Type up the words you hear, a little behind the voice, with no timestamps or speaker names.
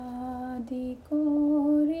আদি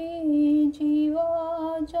কৰি জীৱ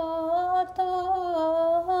যত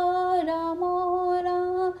ৰাম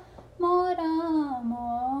ৰাম ৰাম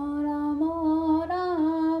ৰাম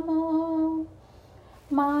ৰাম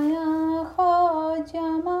মায়া সজা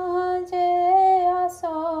মাজে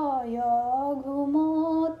আশয়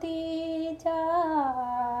ঘুমতি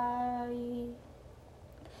যায়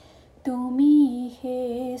তুমি হে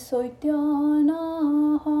চৈতন্য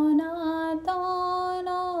সনাতন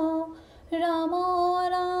ৰাম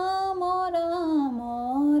ৰাম ৰাম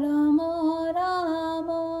ৰাম ৰাম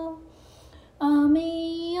আমি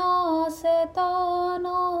অচেতন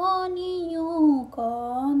নিয়োগ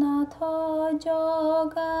নাথ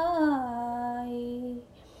জগাই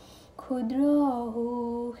ক্ষুদ্ৰ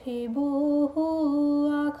হে বহু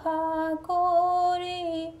আশা কৰি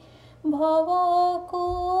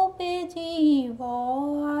ভৱকূপে জীৱ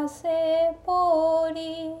আছে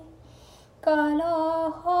পৰি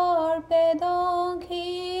কালহৰ্পে দংশি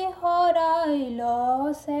হৰাইল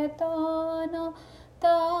চেতন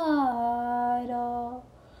তাৰ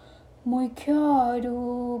মুখ্য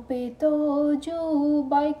ৰূপে তজু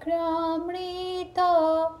বৈক্ৰামৃত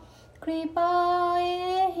কৃপায়ে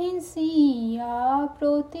হিংসিয়া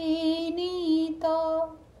প্ৰতিনীত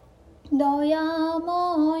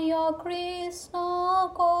দয়াময় কৃষ্ণ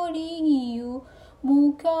কৰিও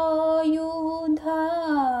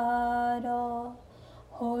মুখ্যুদ্ধাৰ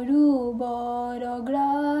সৰু বৰ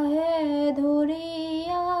গ্ৰাহে ধৰি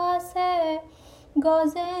আছে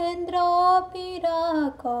গজেন্দ্ৰ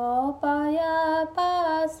পীড়াক পায়া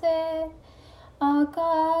পাছে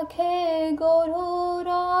আকাশে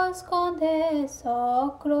গৰুড় স্কন্ধে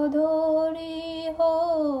চক্ৰ ধৰি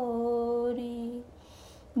হৰি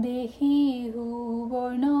দেখি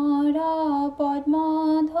সুবৰ্ণৰ পদ্ম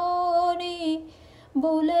ধৰি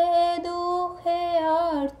বোলে দুখে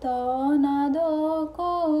আৰ্তনাদ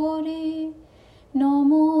কৰি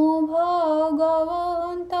নমো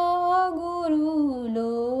ভগৱন্ত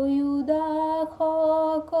গুৰুলৈ উদাস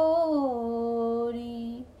কৰি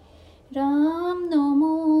ৰাম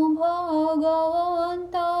নমো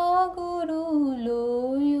ভগৱন্ত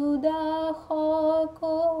গুৰুলৈ উদাস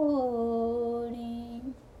কৰি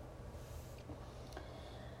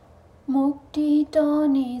মুক্তিত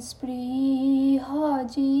নিস্পৃহ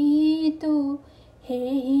জিতু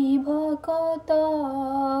হেহি ভকত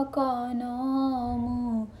কনমু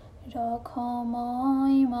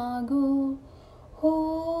ৰখময় মাগু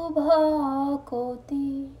শুভকতি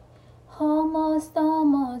সমস্ত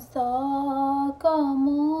মস্তকমণি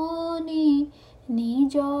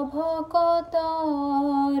নিজ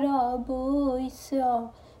ভকতৰ বৈশ্য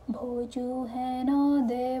ভোজু হেন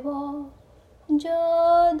দেৱ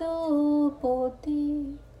যদুপতি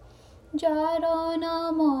যাৰ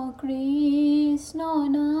নাম কৃষ্ণ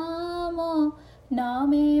নাম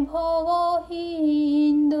নামে ভৱ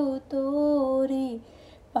হিন্দু তৰি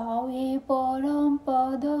পাৱে পৰম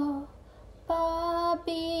পদ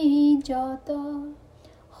পাপী যত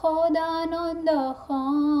সদানন্দ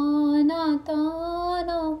সনাতন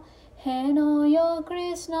হেনয়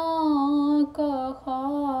কৃষ্ণক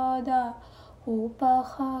সদা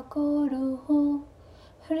উপাসা কৰোঁ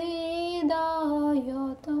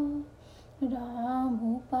হৃদয়ত ৰাম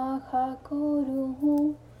উপাসা কৰোঁ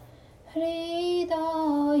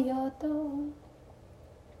হৃদয়ত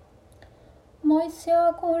মৎস্য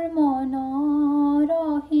কুৰ্ম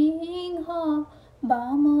নৰসিংহ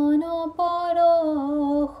বামন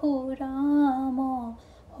পৰশুৰাম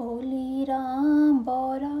হলি ৰাম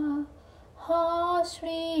বৰাহ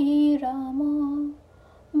শ্ৰীৰাম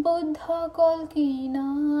বুদ্ধ কল্কি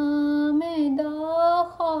নামে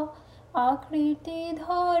দশ আকৃতি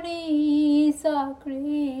ধৰি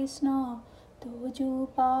কৃষ্ণ তুজু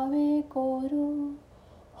পাৱে কৰোঁ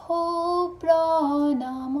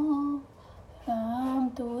সুপ্ৰণাম ৰাম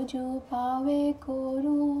তুজু পাৱে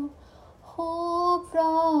কৰোঁ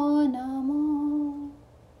সুপ্ৰণাম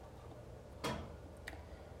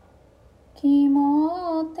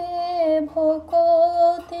কিমতে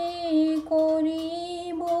ভকতি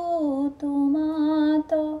কৰিব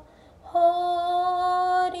তোমাত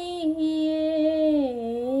হৰিয়ে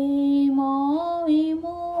মই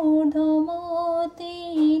মূৰ্ধমতি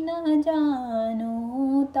নাজানো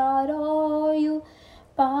তাৰয়ো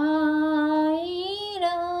পাই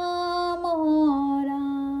ৰাম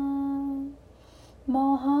ৰাম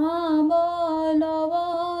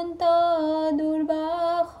মহাবলৱন্ত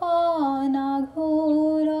দুৰ্বাসনা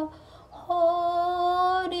ঘোৰ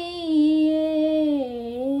হৰিয়ে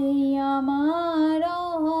আমাৰ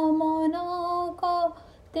মনক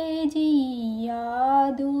তেজিয়া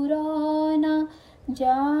দুৰনা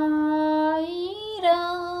যাই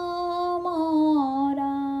ৰাম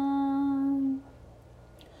ৰাম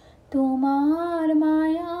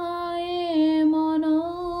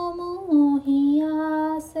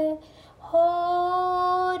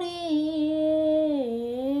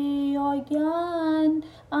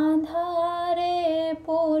আন্ধাৰে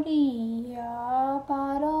পৰিয়া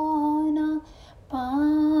পাৰনা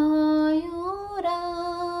পায়ো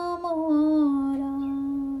ৰাম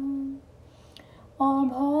ৰাম।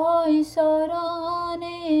 অভয়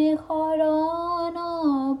চৰণে শৰণ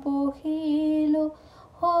পখিলো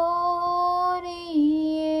হৰিয়ে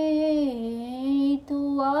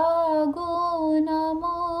তোৱা গুণ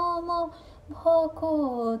মম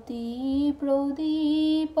ভকতি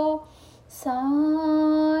প্ৰদীপ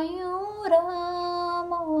সায়ো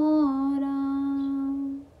ৰাম ৰাম।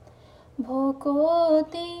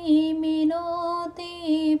 ভকতি মিনতি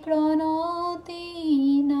প্ৰণতি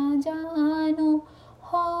নাজানো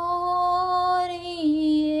হৰিয়ে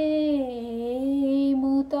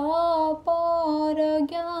মুত পৰ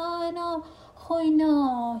জ্ঞান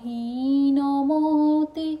শূন্যহীন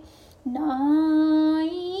মতি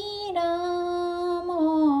নাই ৰাম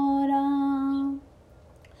ৰাম।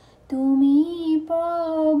 তুমি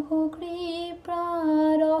প্ৰভু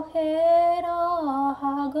কৃপাৰ হেৰ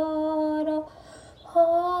সাগৰ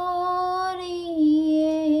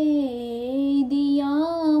হৰিয়ে দিয়া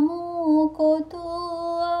মোক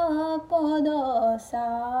তোৱা পদ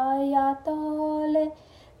ছায়াতলে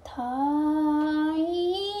ঠাই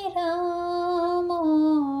ৰাম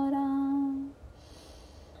ৰাম।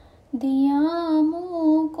 দিয়া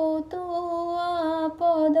মোক তোৱা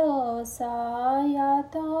পদ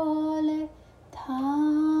ছায়াতলে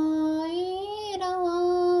ঠাই